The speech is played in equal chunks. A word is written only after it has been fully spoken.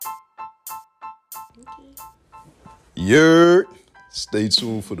Yer, stay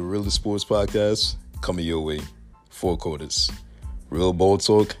tuned for the Realest Sports Podcast coming your way. Four quarters, real ball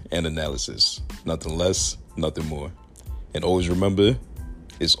talk and analysis. Nothing less, nothing more. And always remember,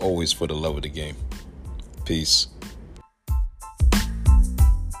 it's always for the love of the game. Peace.